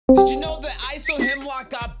Did you know that ISO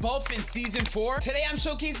HEMLOCK got buff in Season 4? Today I'm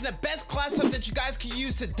showcasing the best class setup that you guys can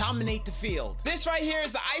use to dominate the field. This right here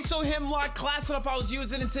is the ISO HEMLOCK class setup I was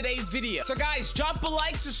using in today's video. So guys, drop a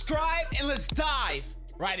like, subscribe, and let's dive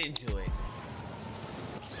right into it.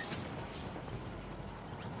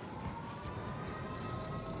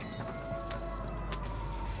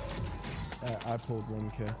 I pulled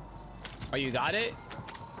 1K. Oh, you got it?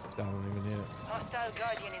 I don't even need it. Hostile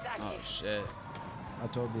Guardian is active. Oh shit. I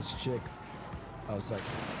told this chick, I was like,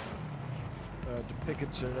 to pick a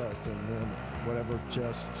chest, and then whatever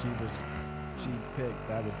chest she picked,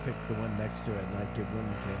 I would pick the one next to it, and I'd give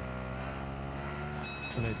 1K.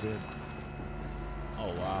 And I did.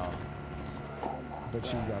 Oh wow. But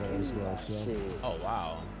she got it as well, so. Oh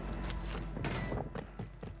wow.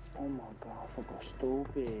 Oh my god, I forgot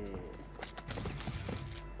stupid.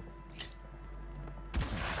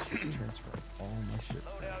 Transfer all my shit.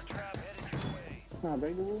 Loadout trap headed your way. It's not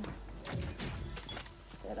breakable?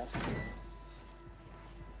 Yeah, that's cool.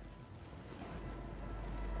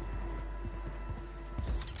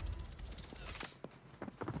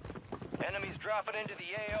 Enemies dropping into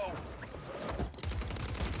the AO.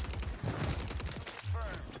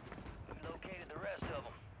 Confirmed. We located the rest of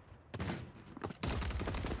them.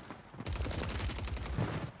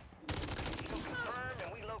 Kill confirmed,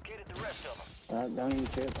 and we located the rest of them. Don't even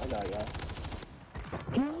trip, I got y'all.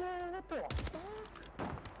 What the fuck?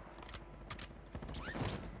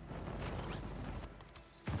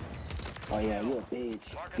 Oh yeah, you a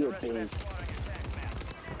bitch. Marking You the a rest of that bitch. squad on your attack map.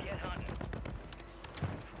 Get hunting.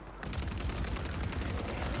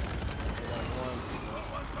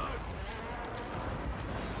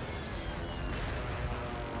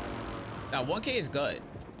 Now 1K is good.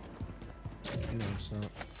 No, it's not.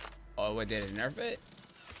 Oh, what, did it nerf it?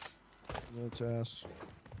 No, it's ass.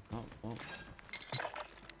 Oh, well.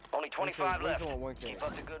 Only 25 left. Someone 1K. Keep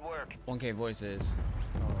up the good work. 1K voices.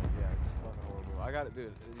 Oh yeah, it's fucking horrible. I got it,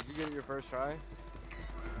 dude. Did you get it your first try?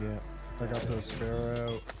 Yeah. I got the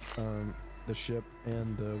Sparrow, the ship,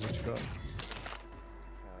 and the what you call it,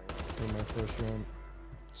 in my first run.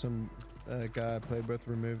 Some guy I played with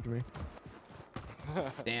removed me.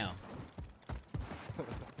 Damn.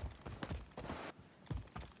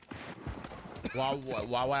 Why would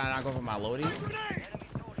I not go for my loading? Enemy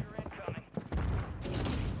soldier incoming.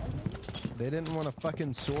 They didn't want a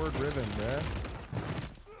fucking sword ribbon, bruh.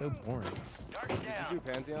 So boring. Target Did down. you do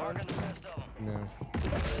Pantheon? Marking the rest of them. No.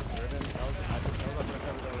 Riven? I was like,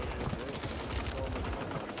 Confirmed, and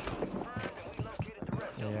we located the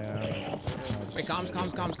rest of them. Yeah. Wait, comms.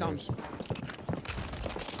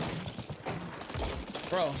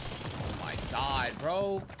 Bro. Oh my god, bro.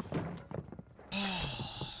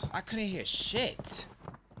 I couldn't hear shit.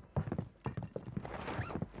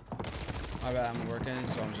 My bad, I'm working,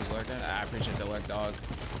 so I'm just lurking. I appreciate the lurk, dog.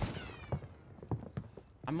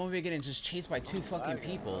 I'm over here getting just chased by 2 fucking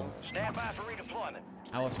people. Stand by for redeployment.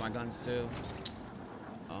 I lost my guns too.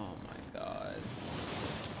 Oh my god.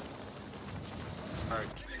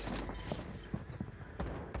 Alright.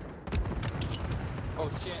 Oh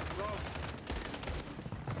shit, bro.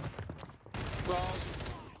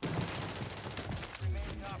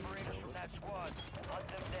 Remaining operators from that squad. Hunt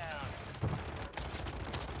them down.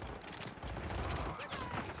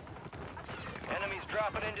 Enemies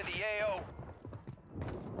dropping into the AO.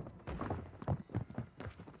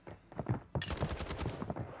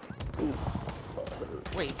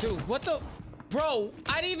 Wait, dude, what the? Bro,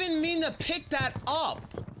 I didn't even mean to pick that up.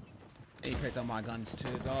 He picked up my guns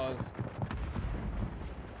too, dog.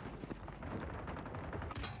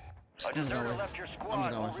 A deserter left your squad. I'm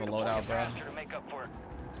just going for We'll loadout, redeploy bro. faster to make up for it.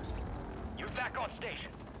 You're back on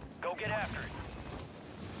station. Go get after it.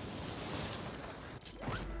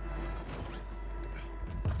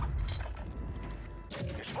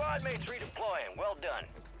 Your squad mates redeploying. Well done.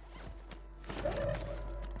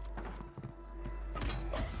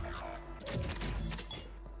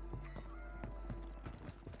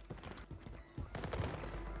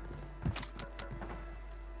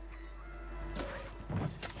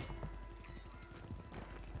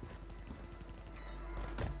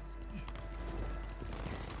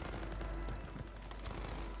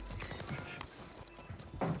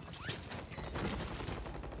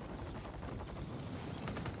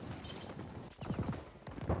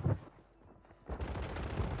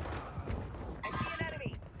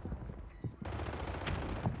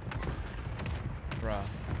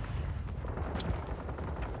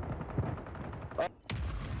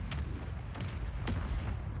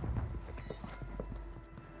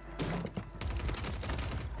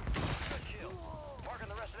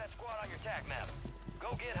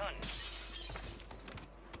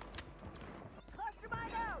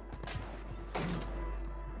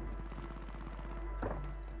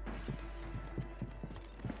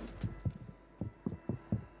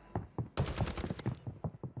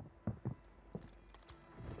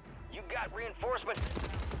 got reinforcements.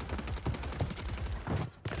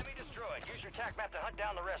 Enemy destroyed. Use your tac map to hunt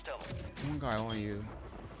down the rest of them. One guy on you.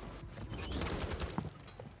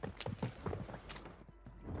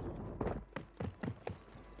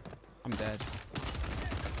 I'm dead.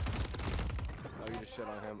 Oh, you just shit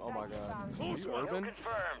on him. Oh my god. Close You one. urban?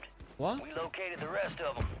 Confirmed. What? We located the rest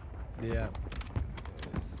of them. Yeah.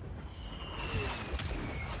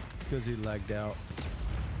 Because he lagged out.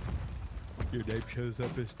 Your name shows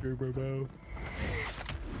up as Turbo Mo.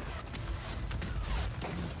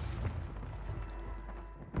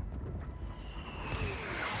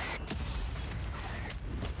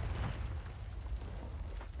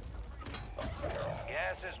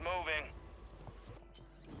 Gas is moving.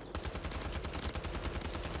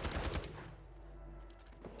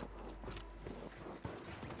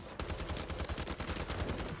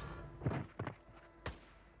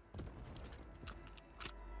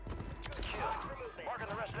 Good kill. Marking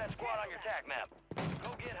the rest of that squad on your tac map. Go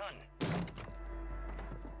get hunting.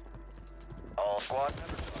 All squad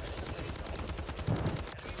members.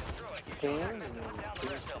 Enemy destroyed. Use your tac map to hunt down the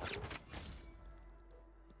rest of them.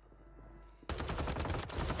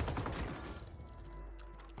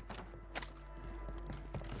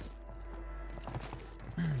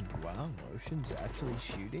 Wow, Motion's actually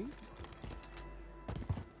shooting?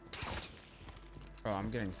 Bro, I'm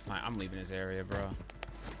getting sniped. I'm leaving this area, bro.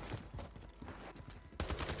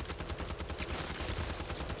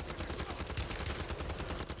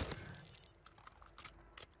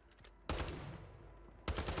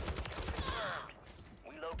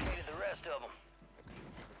 We located the rest of them.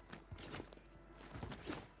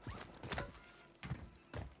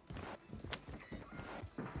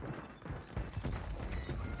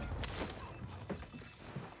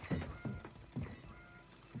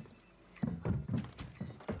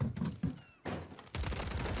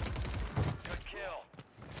 Good kill.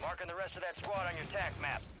 Marking the rest of that squad on your tac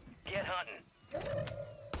map. Get hunting.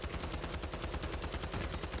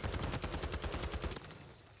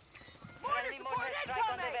 Enemy mortar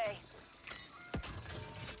strike on the bay.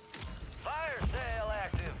 Fire sale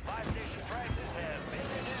active. Buy station prices have been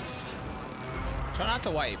reduced. Try not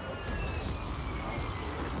to wipe.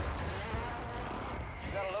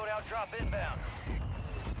 You got a loadout drop inbound.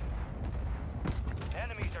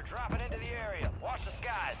 Enemies are dropping into the area. Watch the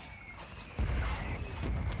skies.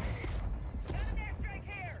 Enemy airstrike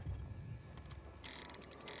here.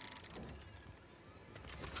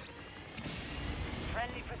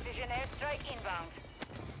 Friendly precision airstrike inbound.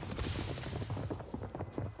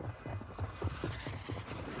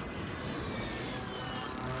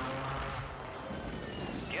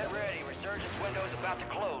 Get ready. Resurgence window is about to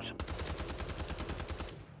close.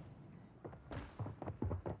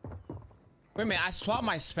 Wait a minute, I swapped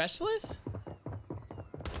my specialist?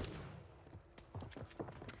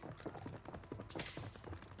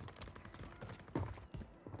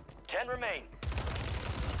 Ten remain.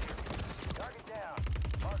 Target down.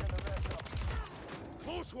 Marking the rest of them.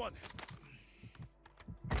 Close one.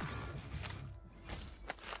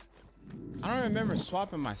 I don't remember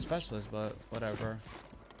swapping my specialist, but whatever.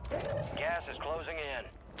 Gas is closing in.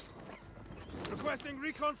 Requesting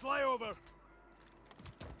recon flyover.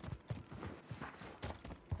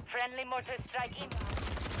 Friendly mortar strike inbound.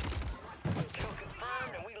 Kill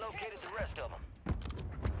confirmed, and we located the rest of them.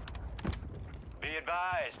 Be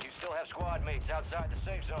advised, you still have squad mates outside the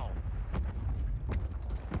safe zone.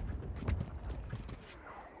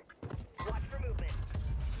 Watch for movement.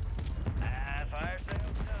 Fire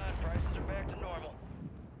sale's done. Prices are back to normal.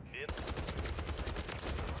 Yep.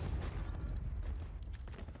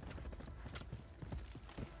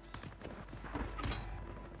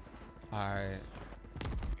 Alright.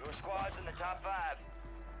 Your squad's in the top 5.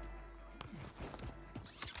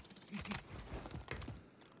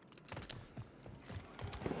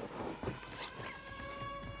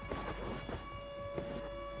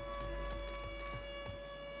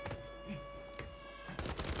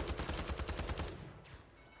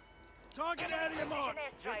 Target area marked.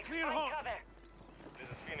 You're clear hot. This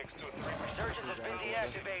is Phoenix 2-3. Resurgence has been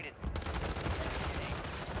deactivated.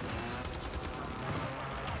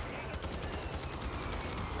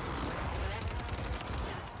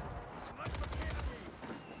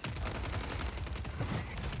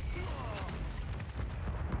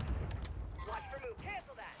 Watch for move.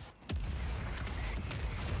 Cancel that.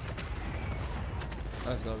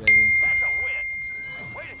 Let's go, baby. That's a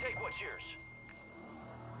win. Way to take what's yours.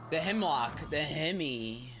 The Hemlock, the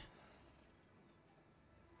Hemi.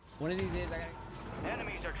 One of these days I gotta...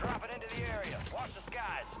 Enemies are dropping into the area. Watch the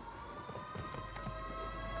skies.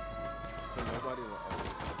 So nobody will.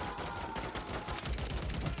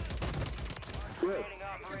 Remaining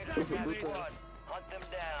operators in that squad. Hunt them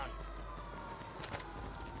down.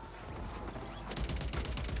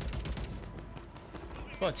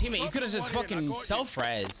 Bro, teammate, you could have just fucking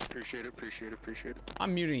self-res. Appreciate it.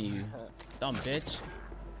 I'm muting you, dumb bitch.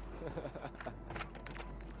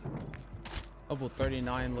 Level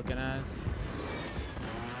 39 looking ass.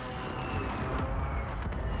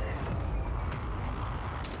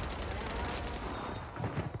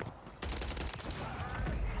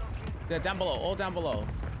 Yeah, down below, all down below.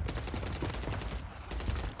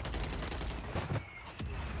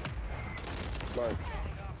 Mark.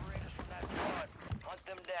 Operators from that squad. Hunt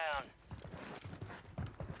them down.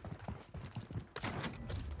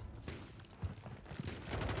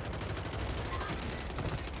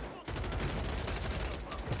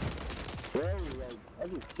 I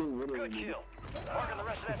just seen literally. Good kill. Marking the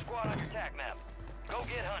rest of that squad on your attack map. Go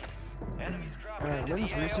get hunting. Enemies dropping Alright, into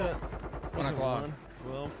when's the reset? 1 o'clock.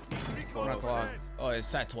 12. 1 o'clock. Oh,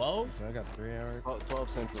 it's at 12? So I got 3 hours. 12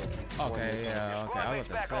 Central. Okay, yeah, okay. I was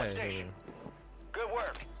about to say. station. Good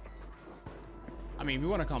work. I mean, if you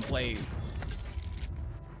want to come play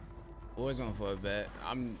Warzone for a bit,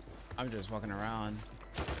 I'm just fucking around.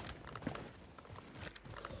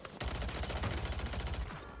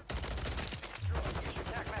 Use your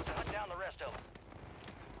attack map to hunt down the rest of them.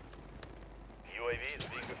 UAV is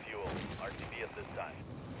being refueled. RTB at this time.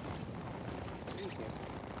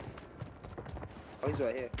 Oh, he's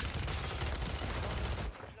right here.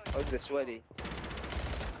 Oh, he's the sweaty.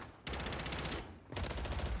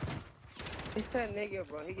 It's that nigga,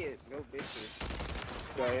 bro. He get no bitches.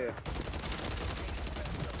 Right here.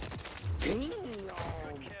 Good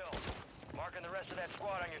kill. Marking the rest of that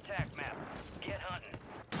squad on your attack map. Get hunting.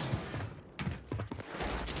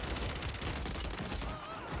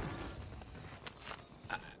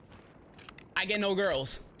 I get no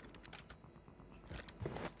girls.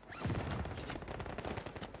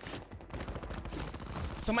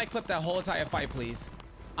 Somebody clip that whole entire fight, please.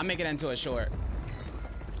 I'm making it into a short.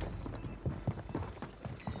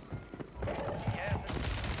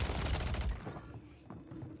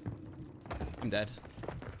 I'm dead.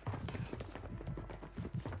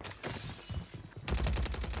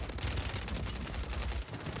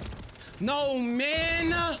 No,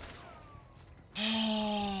 man.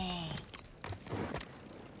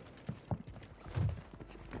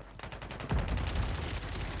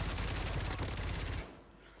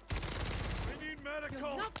 We need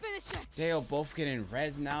medical. Not finish it. They are both getting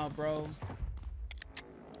res now, bro.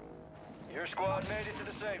 Your squad made it to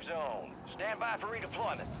the safe zone. Stand by for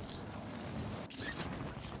redeployment.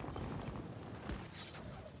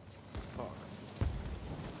 Fuck.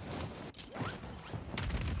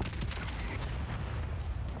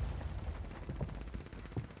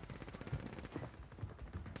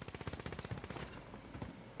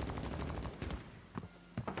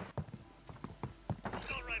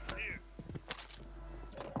 Still right here.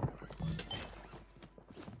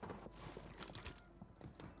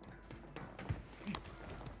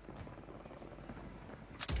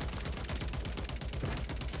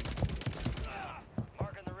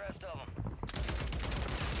 Marking the rest of them.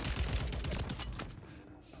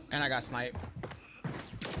 And I got sniped.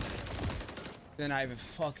 They're not even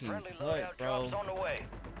fucking Friendly good, loadout bro. drops on the way.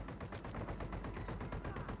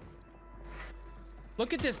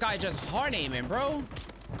 Look at this guy just hard aiming, bro.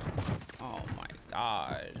 Oh my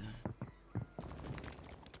god.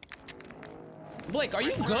 Blake, are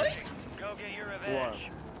you good? Go get your revenge.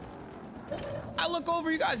 I look over,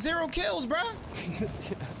 you got 0 kills, bro.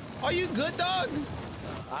 Are you good, dog?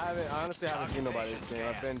 I honestly haven't seen nobody this game.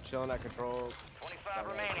 I've been chilling at control. 25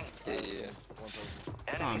 remaining. Yeah. One person.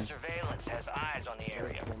 Enemy surveillance has eyes on the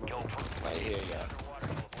area. Go for Right here, yeah. underwater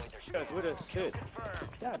to avoid their Guys, with us, kid. confirmed.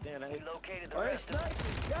 God damn, I We hate. located the Oh, rest it's of them.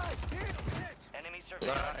 sniping. God damn. Enemy Nah,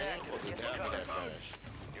 surveillance I ain't active. gonna Get do the that. cover.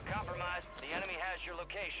 You're compromised. The enemy has your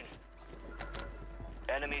location.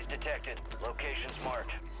 Enemies detected. Locations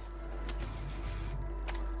marked.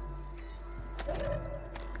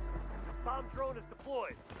 Bomb drone is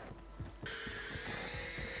deployed.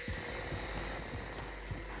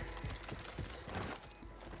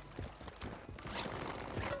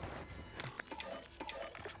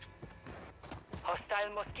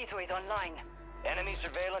 Hostile Mosquito is online. Enemy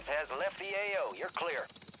surveillance has left the AO. You're clear.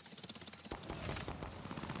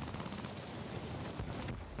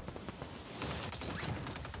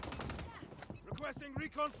 Requesting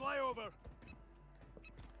recon flyover.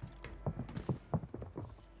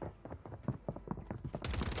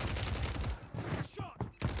 Shot.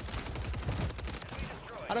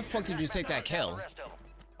 How the fuck did you take that kill? Rest of them.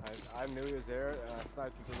 I knew he was there, and I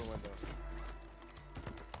sniped him through the window.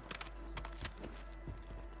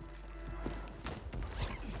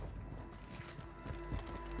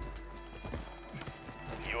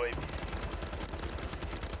 UAV.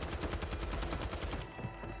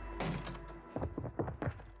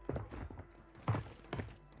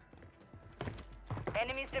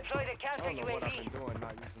 Enemies deploy the I counter don't know what I've UAV. been doing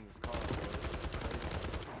not using this car.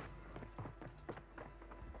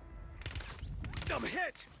 Bro. I'm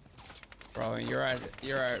hit. Bro, you're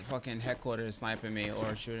at fucking headquarters sniping me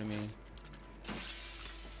or shooting me.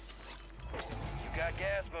 You got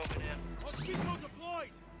gas moving in. Mosquito deployed.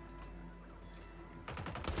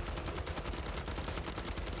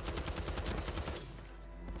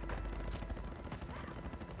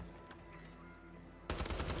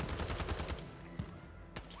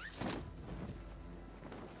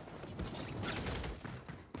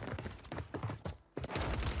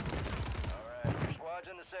 Alright, squad's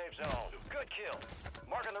in the safe zone. Good kill.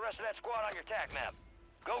 Marking the rest of that squad on your tac map.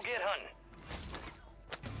 Go get hunting.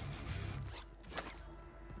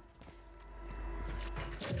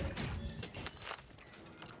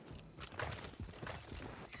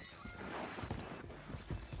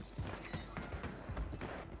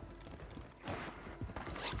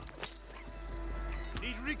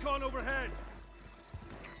 Need recon overhead.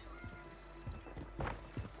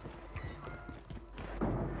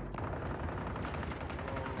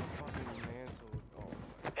 Fucking mansled.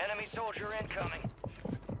 Oh. Enemy soldier incoming.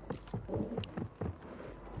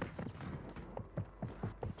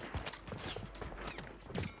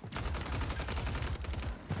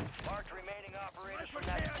 Marked remaining operators from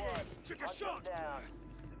that squad. Took a Hunt them shot. down.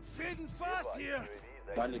 Fading fast here.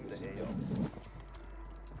 Running the AO.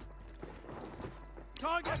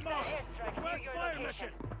 Target mark. Airstrike near Request your fire location. mission.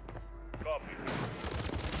 Copy.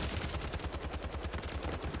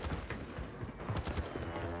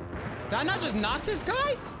 Did I not just knock this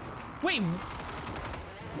guy? Wait,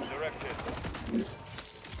 Directed.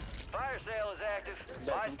 Fire sale is active.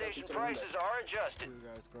 Buy station prices are adjusted. You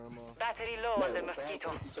guys, grandma. Battery low on the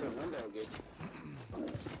Mosquito. To the window again.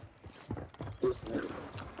 This nigga.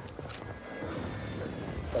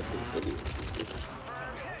 Fucking idiot.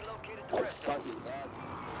 Located the I rest. fucking bad.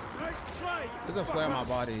 Nice try. there's a flare in my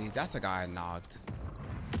body. That's a guy I knocked.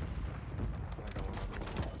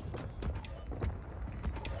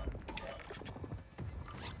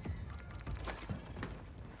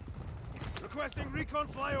 Requesting recon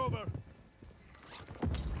flyover.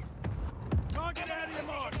 Target area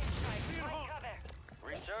mark. Clear hot.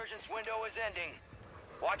 Resurgence window is ending.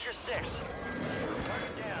 Watch your six.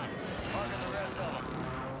 Target down. Marking the rest of them.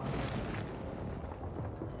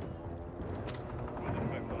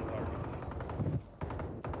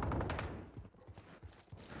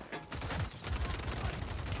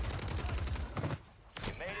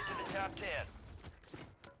 You made it to the top 10.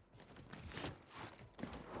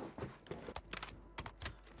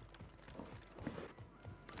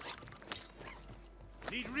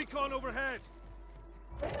 Need recon overhead.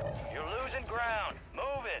 You're losing ground.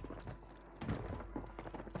 Move it.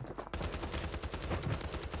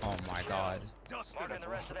 Oh my god. Dusted. Marking the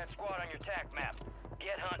rest of that squad on your tac map.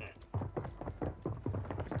 Get hunting.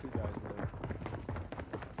 There's two guys there.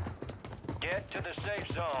 Get to the safe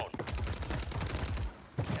zone.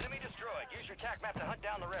 Enemy destroyed. Use your tac map to hunt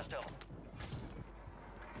down the rest of them.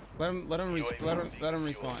 Let him respawn.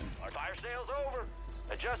 Fire sale's over.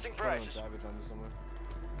 Adjusting Someone prices. savage on me somewhere.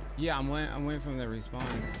 Yeah, I'm waiting for them to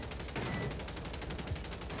respawn.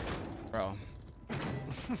 Bro.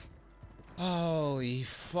 Holy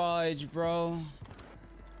fudge, bro.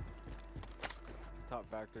 Top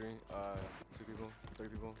factory. 2 people, 3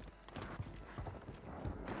 people.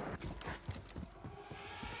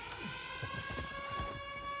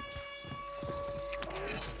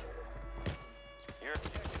 Your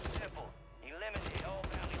objective is simple. Eliminate all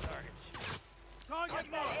bounty targets.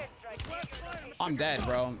 Target mark. Request fire mission. I'm dead,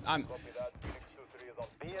 bro.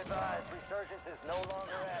 Be advised, resurgence is no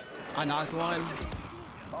longer active. I knocked one.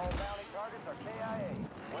 All bounty targets are KIA.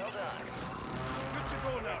 Well done. Good to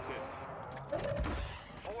go now.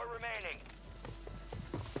 4 remaining.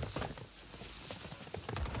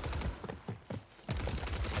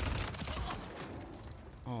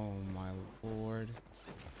 Oh my lord.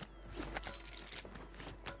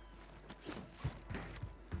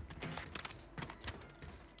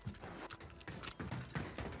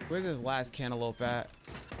 Where's his last cantaloupe at?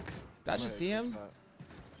 Did I just see him?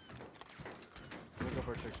 Let me go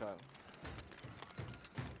for a trick shot.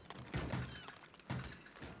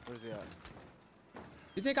 Where's he at?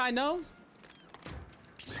 You think I know?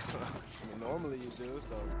 I mean, normally you do,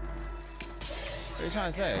 so. What are you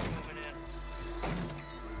trying to say? Moving in.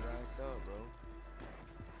 You racked up, bro.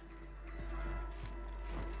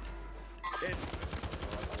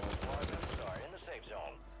 Star in the safe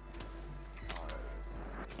zone.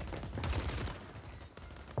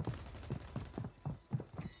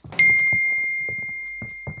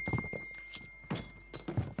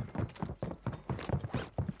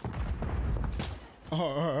 Show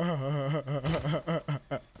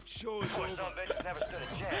is Poor over. son bitches never stood a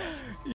chance.